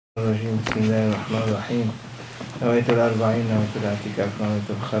الرجيم. بسم الله الرحمن الرحيم. نويت الأربعين، نويت الاعتكاف، نويت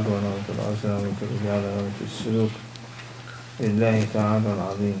الخلوة، نويت العزلة، نويت الرجالة، نويت السلوك لله تعالى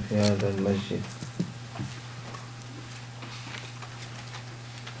العظيم في هذا المسجد.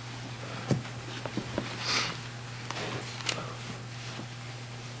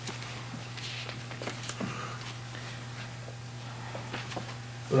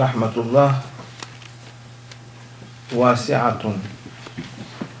 رحمة الله واسعة.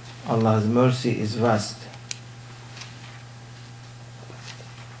 Allah's mercy is vast.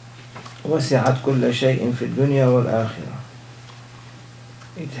 وسعت كل شيء في الدنيا والآخرة.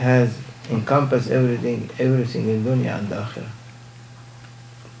 It has encompassed everything in dunya and akhirah.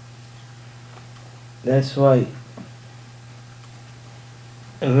 That's why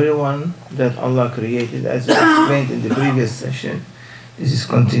everyone that Allah created, as we explained in the previous session, this is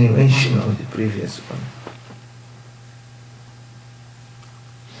continuation of the previous one.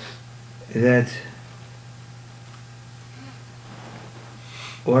 That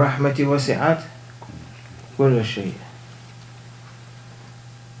ورحمتي وسعت كل شيء.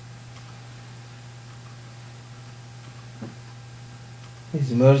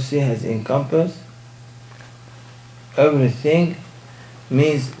 His mercy has encompassed everything,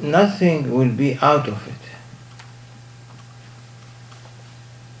 means nothing will be out of it.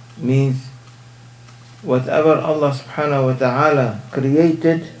 Means whatever Allah subhanahu wa ta'ala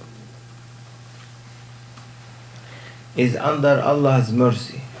created is under Allah's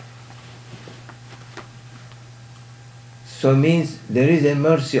mercy. So means there is a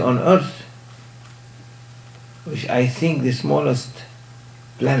mercy on earth, which I think the smallest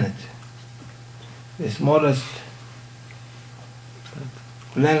planet, the smallest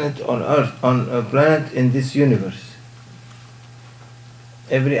planet on earth, on a planet in this universe.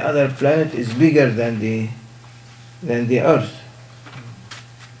 Every other planet is bigger than the earth.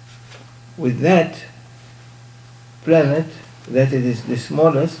 With that planet, that it is the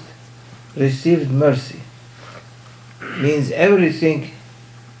smallest, received mercy. Means everything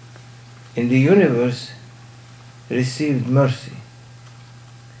in the universe received mercy.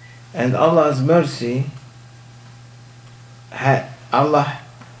 And Allah's mercy, Allah,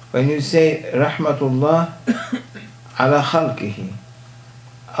 when you say Rahmatullah ala khalqihi,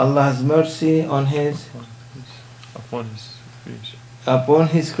 Allah's mercy on upon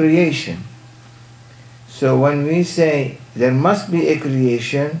his creation. So when we say there must be a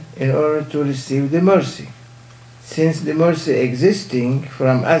creation in order to receive the mercy, since the mercy existing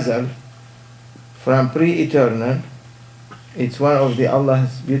from Azal, from pre-eternal, it's one of the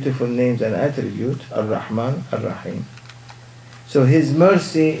Allah's beautiful names and attributes, Ar-Rahman, Ar-Rahim. So his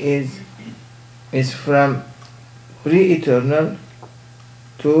mercy is from pre-eternal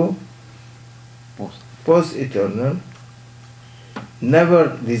to post-eternal,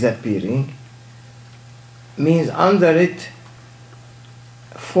 never disappearing. Means under it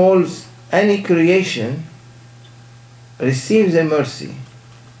falls any creation receives a mercy,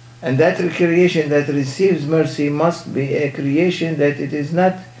 and that creation that receives mercy must be a creation that it is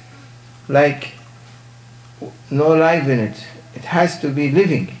not like no life in it. It has to be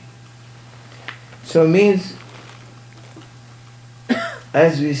living. So means,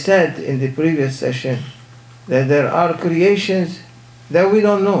 as we said in the previous session, that there are creations that we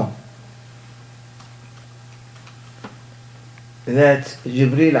don't know. That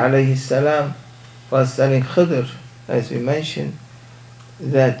Jibreel alayhi salam was telling Khidr, as we mentioned,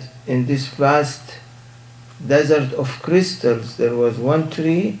 that in this vast desert of crystals there was one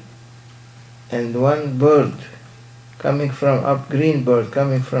tree and one bird coming from up, green bird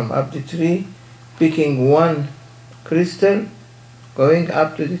coming from up the tree, picking one crystal, going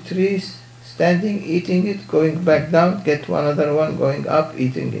up to the trees, standing, eating it, going back down, get one other one, going up,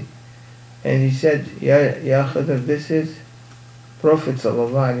 eating it. And he said, Ya Khidr, this is Prophet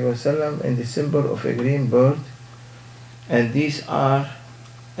ﷺ and the symbol of a green bird, and these are,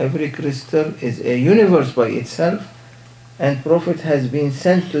 every crystal is a universe by itself, and Prophet has been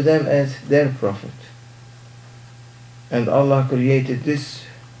sent to them as their Prophet. And Allah created this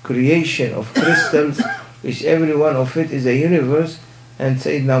creation of crystals, which every one of it is a universe, and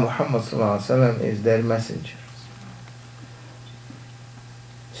Sayyidina Muhammad ﷺ is their messenger.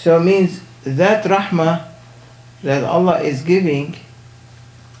 So means that rahmah that Allah is giving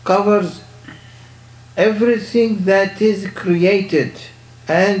covers everything that is created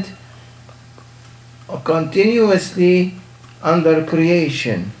and continuously under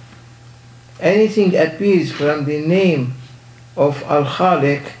creation. Anything appears from the name of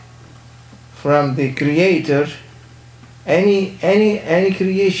Al-Khaliq, from the Creator, any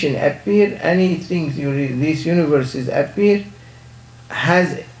creation appear, anything these universes appear,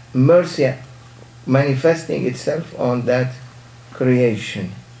 has mercy manifesting itself on that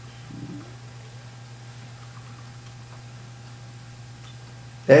creation.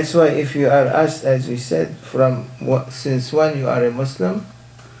 That's why if you are asked, as we said, since when you are a Muslim,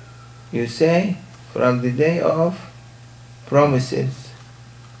 you say from the day of promises,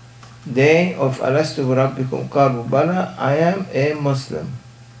 day of Alastu Rabbikum Qalu Bala, I am a Muslim.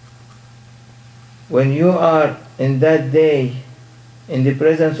 When you are in that day in the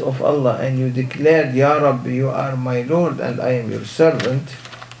presence of Allah and you declared, Ya Rabbi, you are my Lord and I am your servant,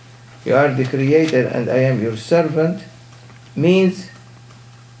 you are the Creator and I am your servant, means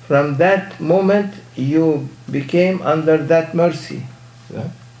from that moment you became under that mercy.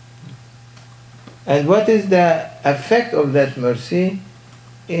 Yeah? And what is the effect of that mercy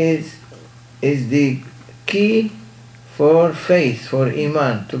is the key for faith, for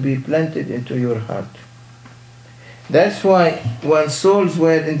Iman, to be planted into your heart. That's why when souls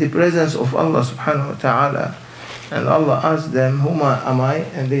were in the presence of Allah subhanahu wa ta'ala, and Allah asked them, Huma am I?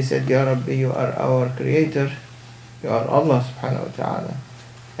 And they said, Ya Rabbi, you are our Creator, you are Allah subhanahu wa ta'ala,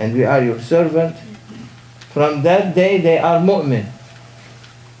 and we are your servant. From that day they are mu'min.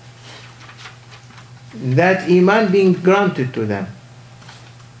 That Iman being granted to them.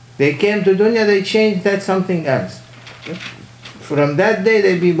 They came to dunya, they changed that something else. From that day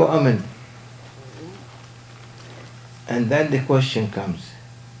they be mu'min. And then the question comes,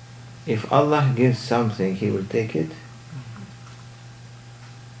 if Allah gives something, He will take it?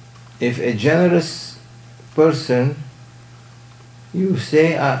 If a generous person, you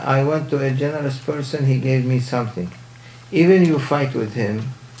say, I went to a generous person, he gave me something. Even you fight with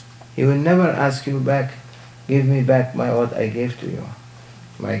him, he will never ask you back, give me back what I gave to you,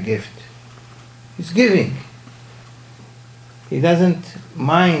 my gift. He's giving. He doesn't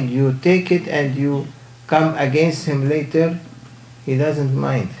mind you take it and you come against him later. He doesn't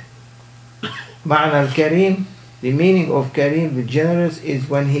mind. Ma'na al-Kareem, the meaning of Kareem, the generous, is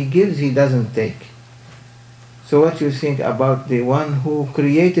when he gives, he doesn't take. So what do you think about the one who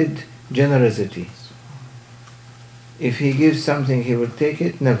created generosity? If he gives something, he will take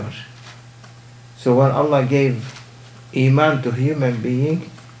it? Never. So when Allah gave Iman to human being,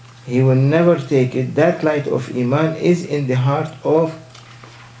 He will never take it. That light of Iman is in the heart of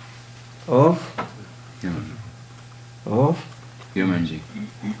human being.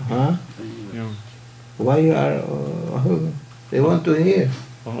 Huh? Human. Why you are they want to hear.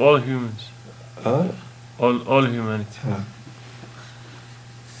 Of all humans. All humanity. Huh.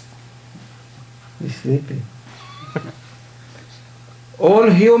 Be sleeping. All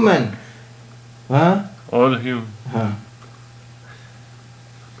human. Huh? All human. Huh.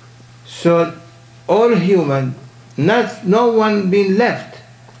 So all human, no one being left.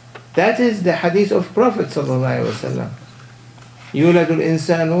 That is the hadith of Prophet sallallahu alaihi wasallam. يولد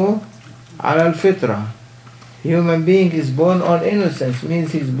الإنسان على الفطرة. Human being is born on innocence,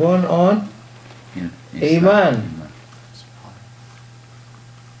 means he's born on Iman.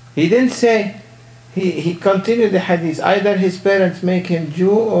 He didn't say, he continued the hadith, either his parents make him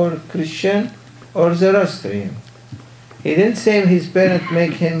Jew or Christian or Zoroastrian. He didn't say his parents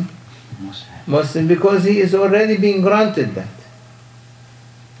make him Muslim, because he is already being granted that.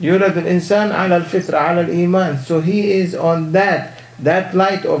 يولد الإنسان على الفطرة على الإيمان. So he is on that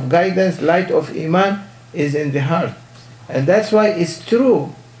light of guidance, light of Iman is in the heart. And that's why it's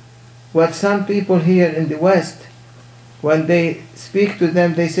true what some people here in the West, when they speak to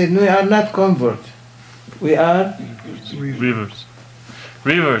them, they say, no, we are not converts. We are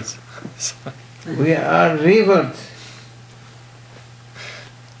Reverts. we are reverts.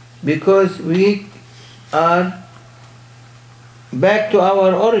 Because we are back to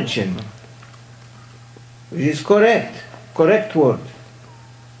our origin, which is correct word.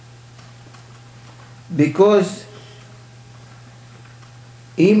 Because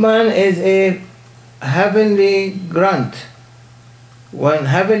Iman is a heavenly grant. When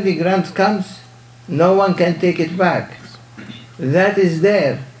heavenly grant comes, no one can take it back. That is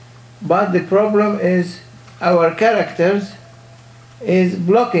there. But the problem is our characters is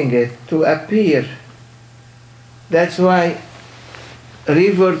blocking it to appear. That's why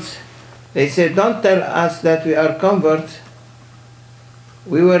reverts, they say, don't tell us that we are converts.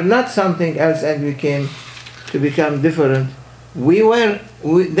 We were not something else and we came to become different.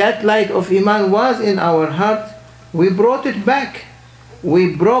 That light of Iman was in our heart. We brought it back.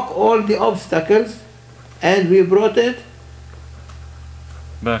 We broke all the obstacles and we brought it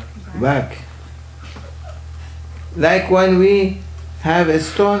back. Like when we have a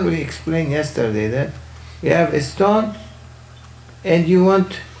stone, we explained yesterday that we have a stone and you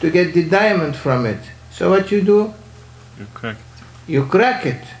want to get the diamond from it. So what you do? You crack it. You crack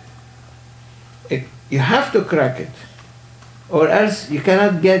it. You have to crack it, or else you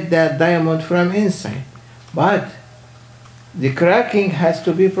cannot get that diamond from inside. But the cracking has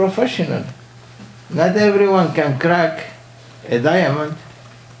to be professional. Not everyone can crack a diamond.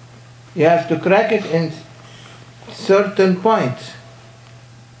 You have to crack it in certain points.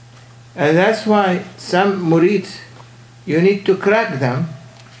 And that's why some murids, you need to crack them.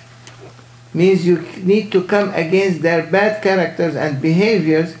 Means you need to come against their bad characters and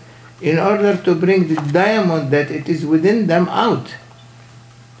behaviors in order to bring the diamond that it is within them out.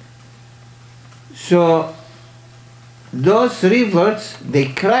 So those reverts,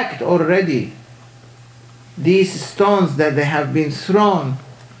 they cracked already these stones that they have been thrown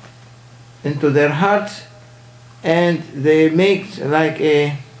into their hearts, and they make like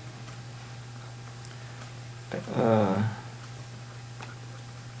a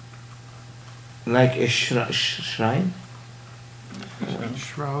shrine,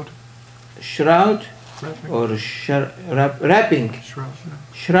 shroud, or wrapping,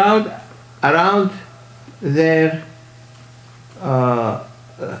 shroud around their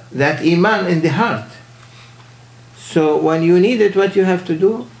that Iman in the heart. So when you need it, what you have to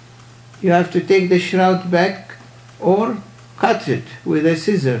do? You have to take the shroud back or cut it with a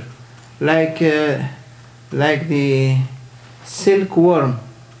scissor, like the silk worm.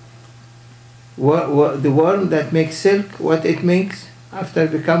 The worm that makes silk, what it makes after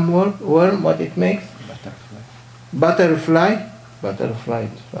it becomes worm, what it makes? Butterfly. Butterfly.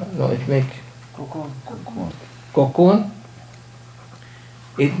 No, it makes cocoon.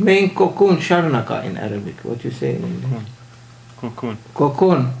 It means cocoon, sharnaka in Arabic. What you say? Cocoon.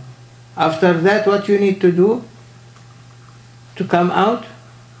 Cocoon. After that, what you need to do to come out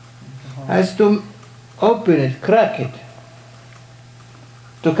has to open it, crack it,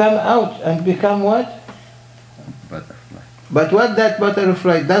 to come out and become what? Butterfly. But what that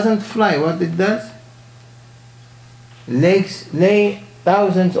butterfly doesn't fly, what it does? Lay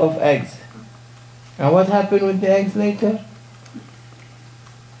thousands of eggs. And what happened with the eggs later?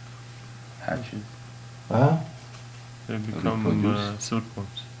 Hatches. Huh? They become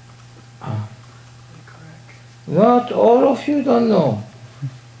silkworms. Not all of you don't know.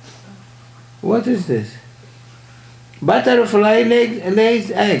 What is this? Butterfly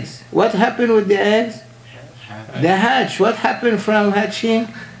lays eggs. What happened with the eggs? They hatch. What happened from hatching?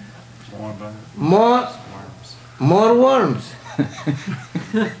 More worms.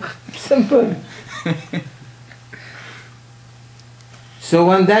 Simple. So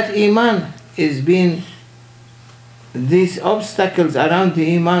when that Iman is being, these obstacles around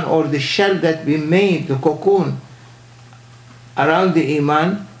the Iman, or the shell that we made, the cocoon around the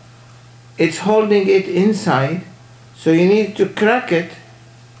Iman, it's holding it inside. So you need to crack it,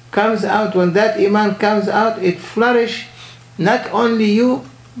 comes out. When that Iman comes out, it flourishes not only you,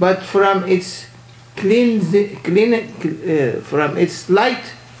 but from its from its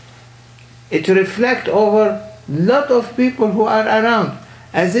light, it reflects over lot of people who are around,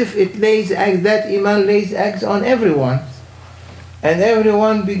 as if it lays eggs, that Iman lays eggs on everyone, and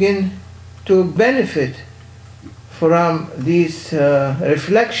everyone begin to benefit from these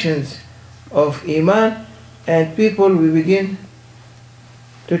reflections of Iman, and people will begin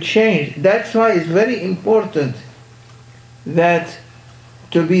to change. That's why it's very important that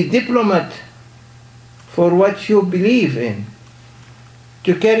to be diplomat for what you believe in,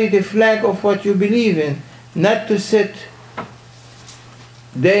 to carry the flag of what you believe in, not to sit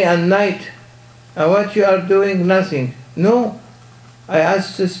day and night and what you are doing, nothing. No, I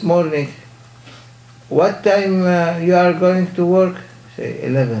asked this morning, what time you are going to work? Say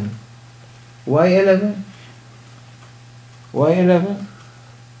 11. Why 11? Why 11?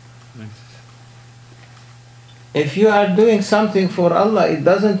 If you are doing something for Allah, it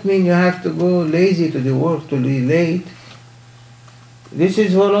doesn't mean you have to go lazy to the work, to be late. This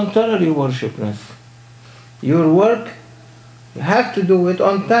is voluntarily worshipness. Your work, you have to do it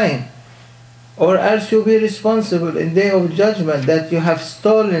on time, or else you'll be responsible in Day of Judgment that you have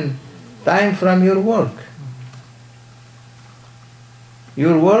stolen time from your work.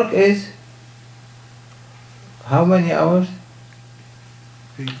 Your work is how many hours?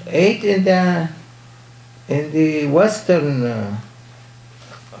 8 in the Western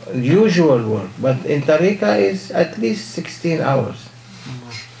usual work, but in Tariqah is at least 16 hours.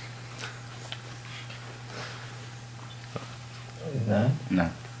 Is that? No.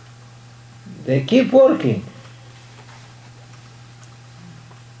 They keep working.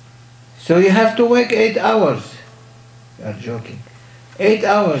 So you have to work 8 hours. You are joking. 8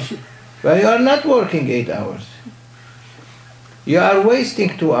 hours. But you are not working 8 hours. You are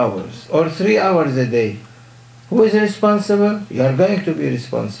wasting 2 hours or 3 hours a day. Who is responsible? You are going to be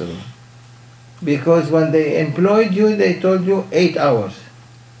responsible. Because when they employed you, they told you 8 hours.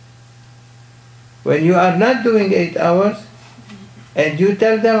 When you are not doing 8 hours, and you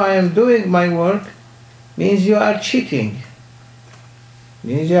tell them I am doing my work, means you are cheating.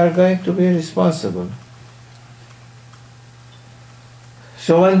 Means you are going to be responsible.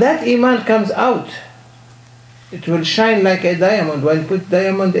 So when that Iman comes out, it will shine like a diamond. When you put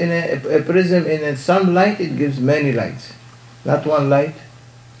diamond in a prism in a sunlight, it gives many lights, not one light.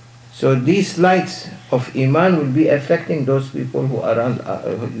 So these lights of Iman will be affecting those people who are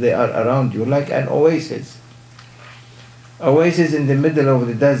they are around you, like an oasis. Oasis in the middle of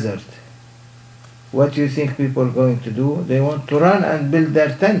the desert. What do you think people are going to do? They want to run and build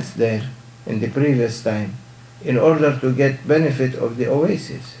their tents there in the previous time in order to get benefit of the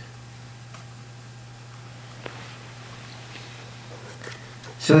oasis.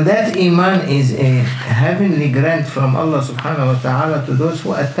 So that Iman is a heavenly grant from Allah subhanahu wa ta'ala to those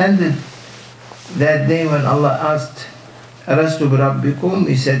who attended that day when Allah asked, Arastu bi Rabbikum?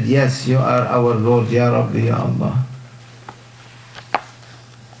 He said, yes, you are our Lord, Ya Rabbi, Ya Allah.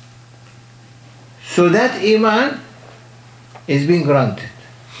 So that Iman is being granted.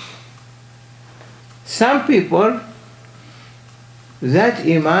 Some people, that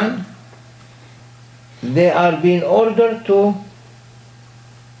Iman, they are being ordered to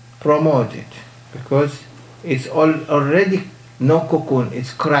promote it because it's already no cocoon,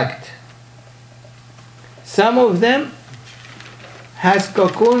 it's cracked. Some of them has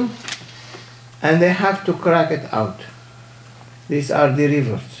cocoon and they have to crack it out. These are the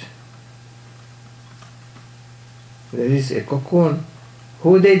rivers. There is a cocoon.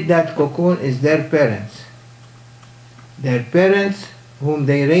 Who did that cocoon is their parents. Their parents whom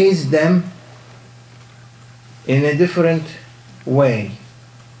they raised them in a different way.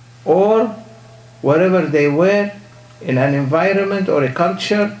 Or wherever they were in an environment or a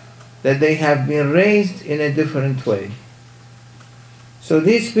culture that they have been raised in a different way. So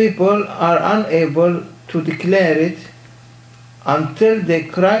these people are unable to declare it until they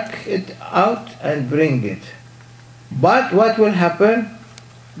crack it out and bring it. But what will happen?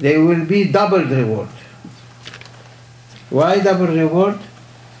 They will be double reward. Why double reward?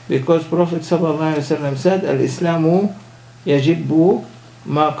 Because Prophet ﷺ said, Al-Islamu yajibu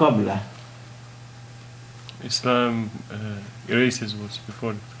ma qabla. Islam erases what's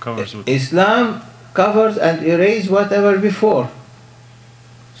before, covers what. Islam covers and erases whatever before.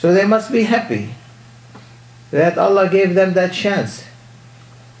 So they must be happy that Allah gave them that chance.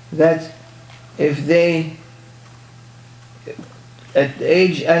 That if they, at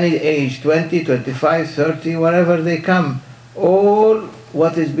any age, 20, 25, 30, wherever they come, all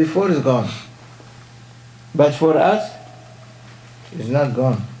what is before is gone. But for us, it's not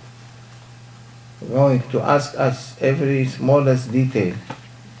gone. They're going to ask us every smallest detail.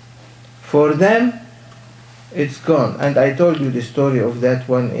 For them, it's gone. And I told you the story of that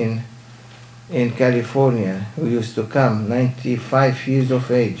one in California who used to come, 95 years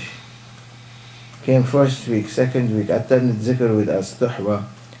of age. Came first week, second week, attended zikr with us, tuhwa.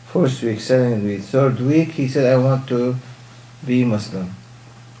 First week, second week, third week, he said, I want to be Muslim.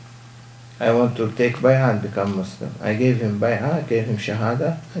 I want to take bay'ah and become Muslim. I gave him bay'ah, gave him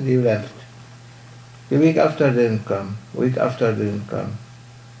shahada, and he left. The week after didn't come, week after didn't come.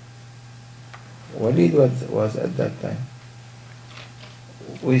 Walid was at that time.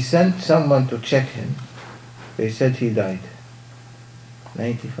 We sent someone to check him. They said he died.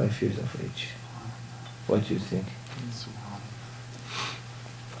 95 years of age. What do you think?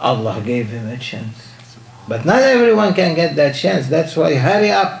 Allah gave him a chance. But not everyone can get that chance. That's why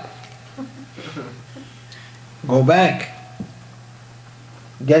hurry up. Go back.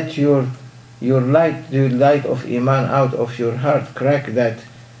 Get your light, the light of Iman out of your heart. Crack that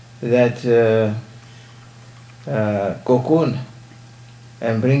cocoon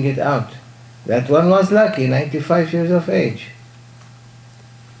and bring it out. That one was lucky, 95 years of age.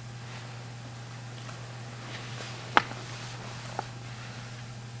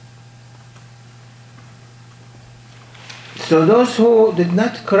 So those who did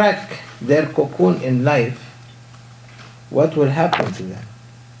not crack their cocoon in life, what will happen to them?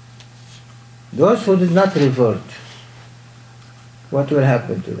 Those who did not revert, what will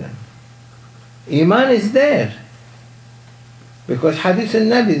happen to them? Iman is there. Because Hadith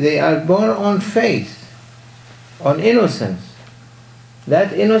al-Nabi, they are born on faith, on innocence.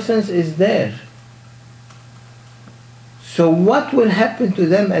 That innocence is there. So what will happen to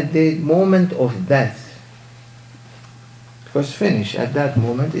them at the moment of death? Because finished, at that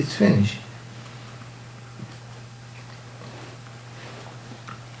moment it's finished.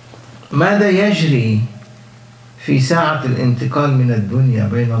 ماذا يجري في ساعة الانتقال من الدنيا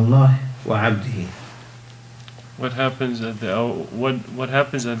بين الله وعبده. What happens at the hour? What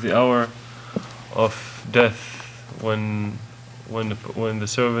happens at the hour of death when the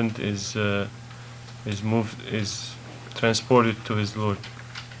servant is transported to his Lord?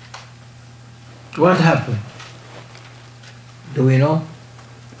 What happened? Do we know?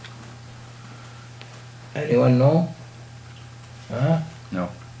 Anyone know? Huh? No.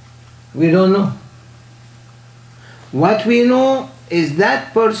 We don't know. What we know is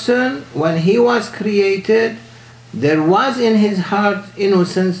that person, when he was created, there was in his heart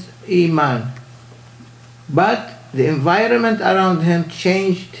innocence, Iman. But the environment around him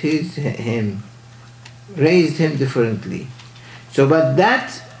changed him, raised him differently. So, but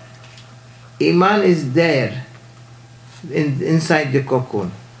that Iman is there, inside the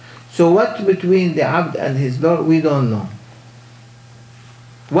cocoon. So what between the Abd and his Lord, we don't know.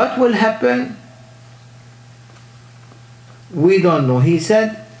 What will happen? We don't know. He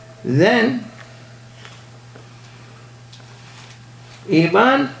said, then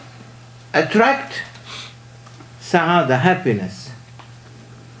Iman attract Sa'ada, happiness,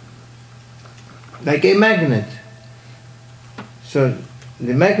 like a magnet. So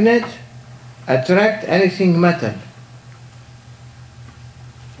the magnet attract anything metal,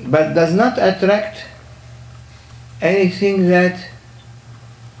 but does not attract anything that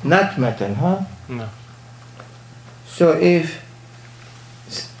not metal, huh? No. So if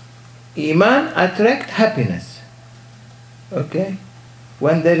Iman attract happiness, okay,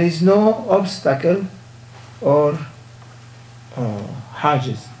 when there is no obstacle or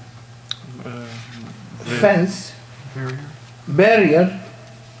hajiz, fence, barrier.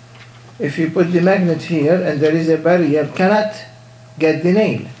 If you put the magnet here and there is a barrier, cannot get the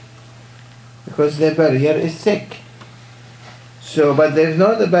nail because the barrier is thick. So, but there is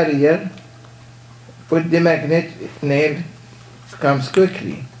no the barrier, put the magnet, nail comes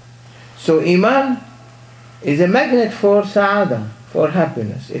quickly. So Iman is a magnet for Sa'ada, for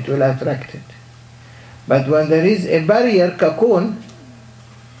happiness. It will attract it. But when there is a barrier, cocoon,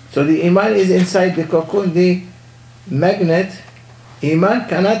 so the Iman is inside the cocoon, the magnet, Iman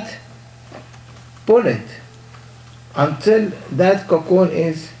cannot pull it until that cocoon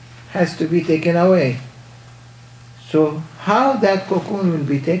has to be taken away. So how that cocoon will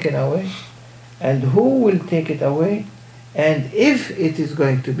be taken away, and who will take it away, and if it is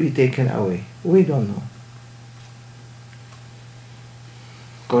going to be taken away, we don't know.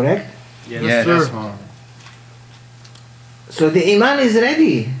 Correct? Yes, sir. So the Iman is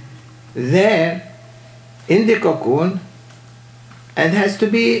ready there in the cocoon and has to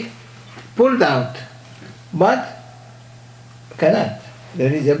be pulled out, but cannot.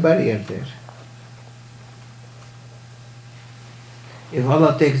 There is a barrier there. If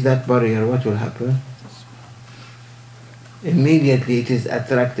Allah takes that barrier, what will happen? Immediately it is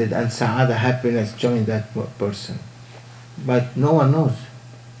attracted and Sa'ada, happiness, join that person. But no one knows.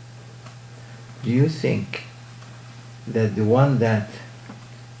 Do you think that the one that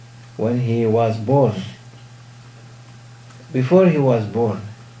when he was born, before he was born,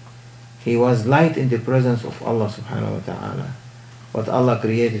 he was light in the presence of Allah subhanahu wa ta'ala. What Allah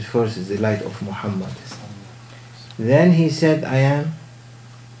created first is the light of Muhammad. Then he said,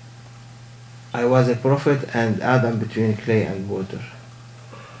 I was a prophet and Adam between clay and water.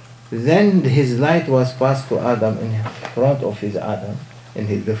 Then his light was passed to Adam in front of his Adam,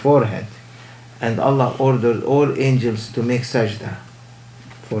 in the forehead. And Allah ordered all angels to make sajda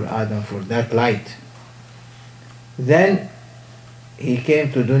for Adam, for that light. Then he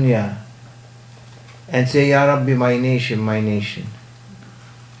came to dunya and say, Ya Rabbi, my nation, my nation.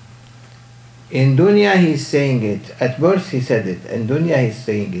 In dunya he's saying it. At birth he said it. In dunya he's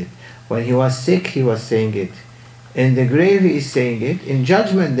saying it. When he was sick he was saying it. In the grave he is saying it. In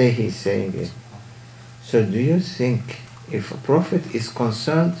judgment day he is saying it. So do you think if a prophet is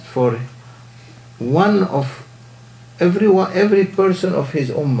concerned for one of every person of his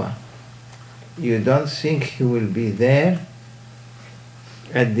ummah, you don't think he will be there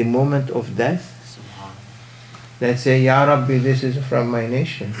at the moment of death? Let's say, Ya Rabbi, this is from my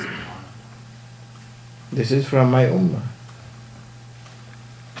nation. This is from my ummah.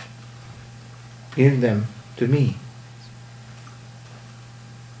 Give them to me.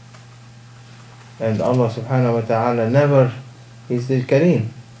 And Allah subhanahu wa ta'ala never, He's the Kareem.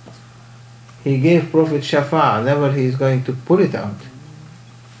 He gave Prophet Shafa'ah, never he is going to pull it out.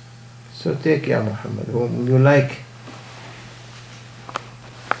 So take Ya Muhammad, whom you like.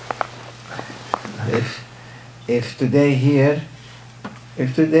 If today here,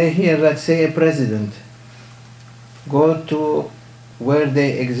 let's say a president, go to where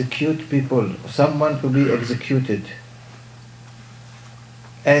they execute people, someone to be executed,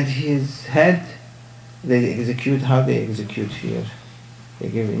 and his head, they execute, how they execute here? They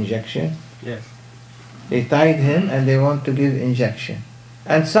give injection. Yes. They tied him and they want to give injection.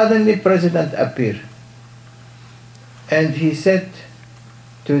 And suddenly President appeared. And he said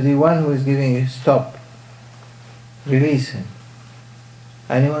to the one who is giving it, stop, release him.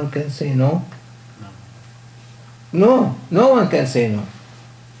 Anyone can say no? No, no one can say no.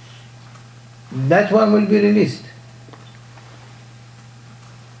 That one will be released.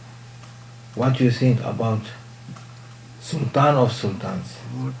 What do you think about Sultan of Sultans?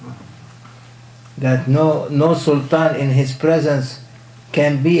 That no Sultan in his presence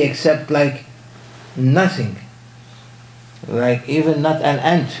can be except like nothing. Like even not an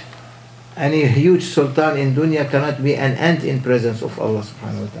ant. Any huge Sultan in dunya cannot be an ant in presence of Allah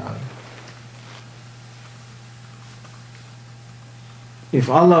subhanahu wa ta'ala. If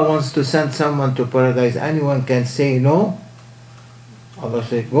Allah wants to send someone to paradise, anyone can say no. Allah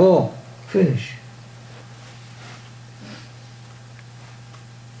says, go, finish.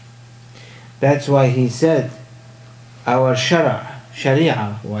 That's why he said, our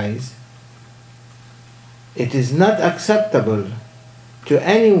sharia wise, it is not acceptable to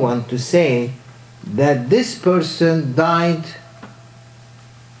anyone to say that this person died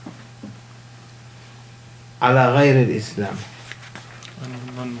ala ghayr al-Islam.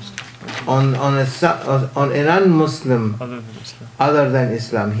 On a non-Muslim other than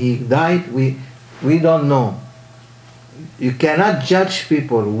Islam. He died, we don't know. You cannot judge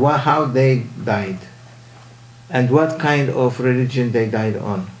people how they died and what kind of religion they died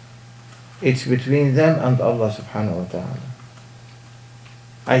on. It's between them and Allah subhanahu wa ta'ala.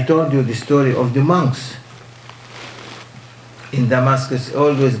 I told you the story of the monks in Damascus.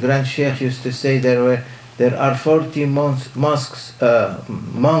 Always Grand Sheikh used to say there are 40 monks,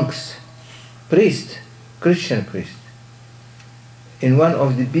 priests, Christian priests, in one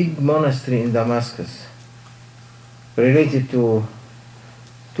of the big monastery in Damascus, related to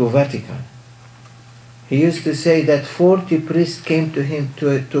Vatican. He used to say that 40 priests came to him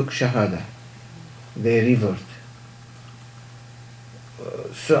took Shahada. They revert.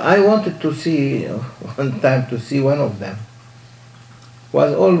 So I wanted to see, one time to see one of them.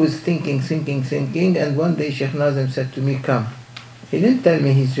 Was always thinking, and one day Sheikh Nazim said to me, come. He didn't tell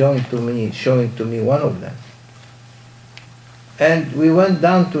me he's showing to me one of them. And we went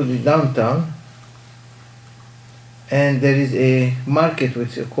down to the downtown, and there is a market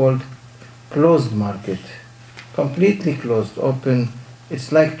which is called closed market, completely closed, open.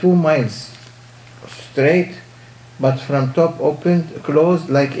 It's like 2 miles straight, but from top opened, closed,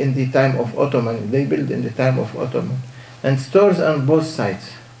 like in the time of Ottoman. They built in the time of Ottoman. And stores on both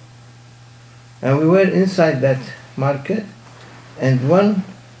sides. And we were inside that market, and one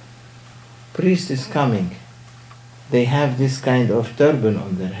priest is coming. They have this kind of turban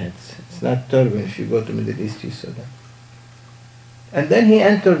on their heads. It's not turban, if you go to Middle East you saw that. And then he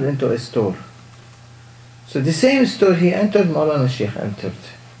entered into a store. So the same store he entered, Maulana Sheikh entered.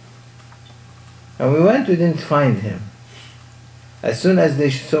 And we went, we didn't find him. As soon as they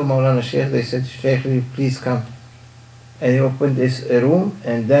saw Maulana Sheikh, they said, Sheikh, please come. And he opened a room,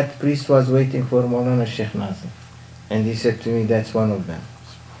 and that priest was waiting for Maulana Sheikh Nazim. And he said to me, that's one of them.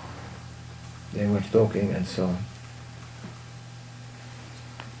 They were talking and so on.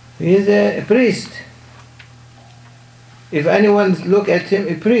 He is a priest. If anyone look at him,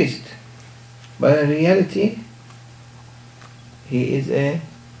 a priest. But in reality, he is a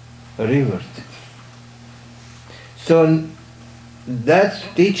revert. So that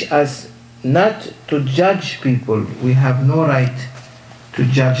teach us not to judge people. We have no right to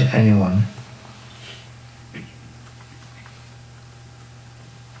judge anyone.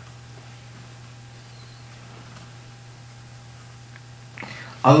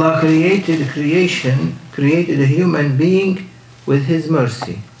 Allah created a human being with His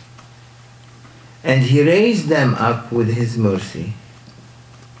mercy. And He raised them up with His mercy.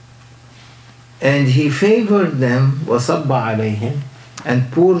 And He favored them, وَصَبَّ عَلَيْهِمْ,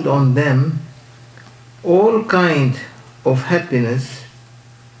 and poured on them all kind of happiness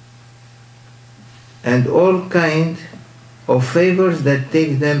and all kind of favors that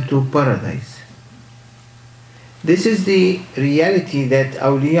take them to paradise. This is the reality that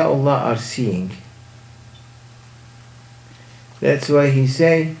awliyaullah are seeing. That's why he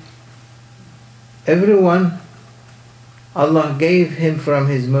say, everyone, Allah gave him from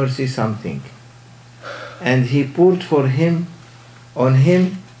His mercy something, and He poured on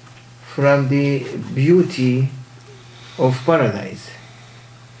him from the beauty of paradise,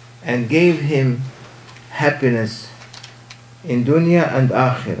 and gave him happiness in dunya and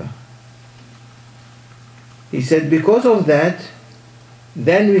akhirah. He said, because of that,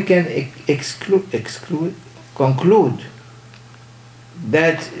 then we can conclude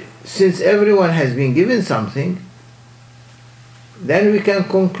that since everyone has been given something, then we can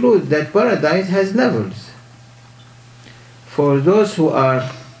conclude that paradise has levels. For those who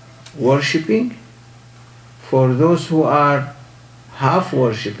are worshipping, for those who are half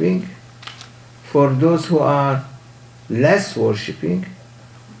worshipping, for those who are less worshipping,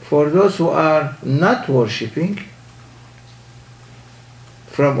 for those who are not worshipping,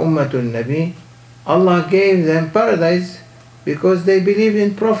 from Ummatul Nabi, Allah gave them paradise because they believe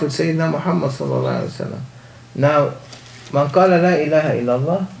in Prophet Sayyidina Muhammad sallallahu alaihi wasallam. Now, man qala la ilaha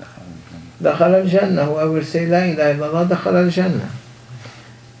illallah, dakhala al-jannah. Whoever say la ilaha illallah, dakhala al-jannah.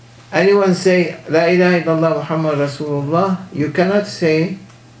 Anyone say la ilaha illallah Muhammad Rasulullah, you cannot say,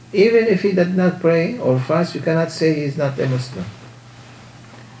 even if he did not pray or fast, you cannot say he is not a Muslim.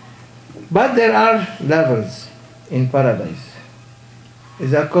 But there are levels in paradise.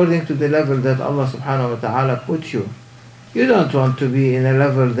 It's according to the level that Allah subhanahu wa ta'ala put you. You don't want to be in a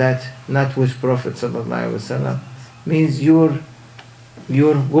level that not with Prophet sallallahu alaihi wasallam, means your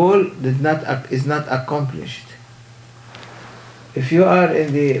goal is not accomplished. If you are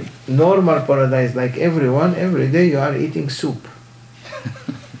in the normal paradise like everyone, every day you are eating soup.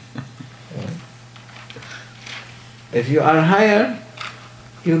 If you are higher,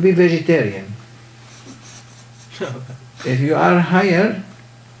 you'll be vegetarian. If you are higher,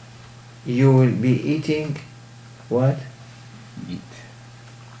 you will be eating what? Meat.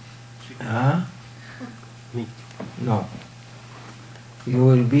 Huh? Meat. No. You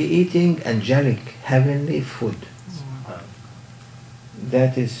will be eating angelic, heavenly food.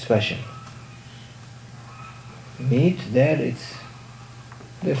 That is special. Meat there, it's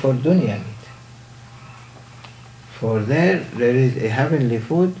for dunya meat. For there is a heavenly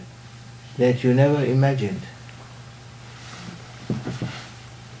food that you never imagined.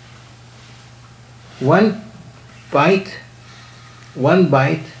 One bite,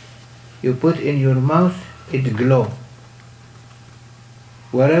 you put in your mouth, it glow.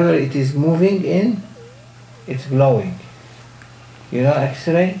 Wherever it is moving in, it's glowing. You know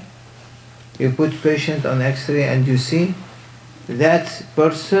X-ray? You put patient on X-ray and you see that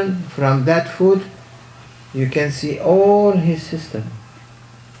person from that food, you can see all his system.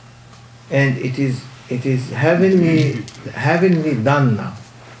 And it is heavenly done now.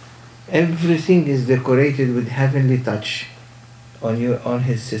 Everything is decorated with heavenly touch on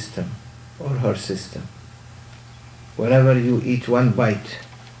his system or her system. Whenever you eat one bite,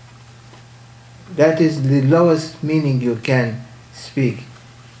 that is the lowest meaning you can speak.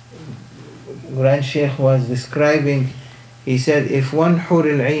 Grand Sheikh was describing, he said, if one hur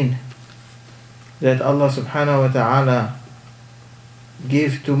al-ain that Allah subhanahu wa ta'ala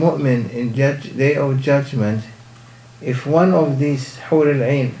give to mu'min in day of judgment, if one of these hur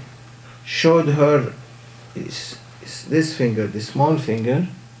al-ain showed her this finger, the small finger,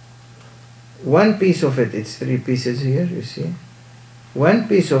 one piece of it, it's 3 pieces here, you see, one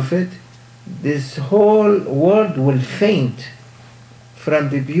piece of it, this whole world will faint from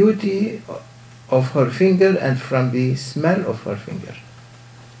the beauty of her finger and from the smell of her finger.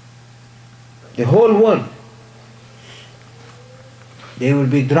 The whole world, they will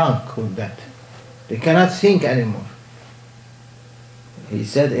be drunk with that. They cannot think anymore. He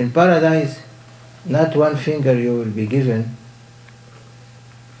said in paradise, not one finger you will be given,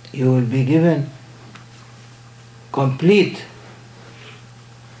 you will be given complete,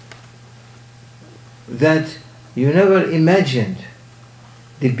 that you never imagined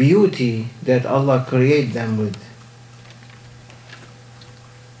the beauty that Allah created them with.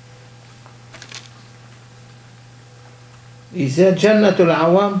 He said, Jannatul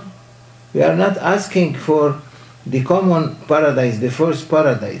Awam, we are not asking for the common paradise, the first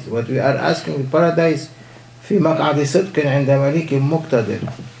paradise. What we are asking in paradise, في مقعد صدق عند مليك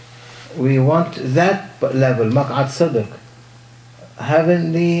مقتدر. We want that level, مقعد صدق.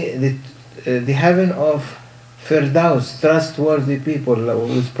 Heavenly, the heaven of Firdaus, trustworthy people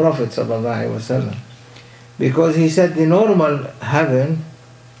with Prophet sallallahu alaihi wasallam. Because he said the normal heaven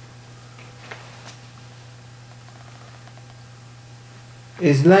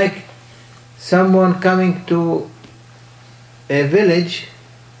is like someone coming to a village,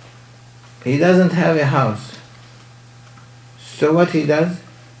 he doesn't have a house. So what he does?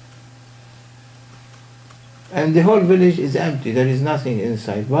 And the whole village is empty, there is nothing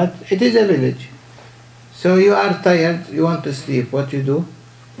inside, but it is a village. So you are tired, you want to sleep, what you do?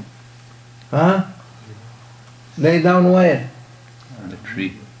 Huh? Lay down where? On the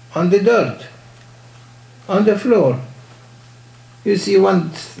tree. On the dirt, on the floor. You see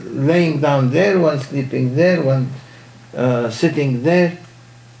one laying down there, one sleeping there, one sitting there.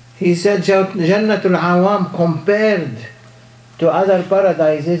 He said Jannatul Awam compared to other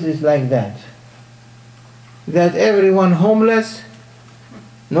paradises is like that. That everyone homeless,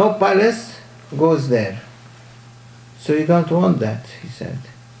 no palace, goes there. So you don't want that, he said.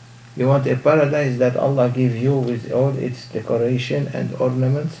 You want a paradise that Allah give you with all its decoration and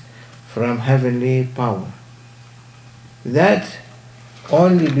ornaments from heavenly power. That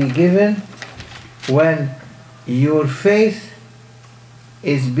only be given when your faith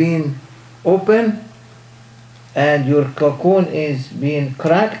is being open and your cocoon is being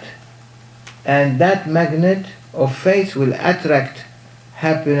cracked, and that magnet of faith will attract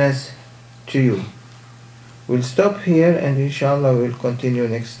happiness to you. We'll stop here and inshallah we'll continue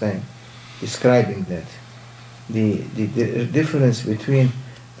next time describing that. The difference between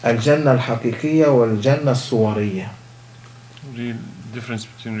Al-Jannah Al-Haqiqiyya wal Jannah Al-Suwariyya. Real difference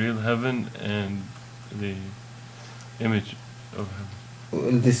between real heaven and the image of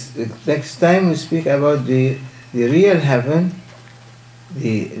heaven. This next time we speak about the real heaven,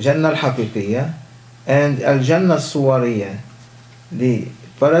 the Jannah Al-Haqiqiyya, and Al-Jannah Al-Suwariyya, the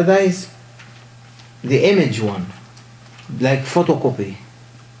paradise, the image one, like photocopy,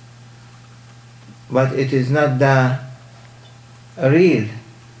 but it is not the real.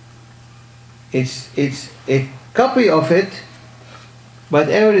 It's a copy of it, but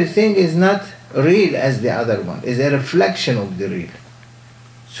everything is not real as the other one. It's a reflection of the real.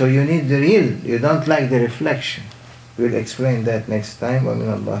 So you need the real. You don't like the reflection. We'll explain that next time.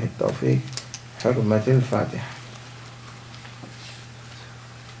 ومن الله التوفيق. حرمة الفاتحة.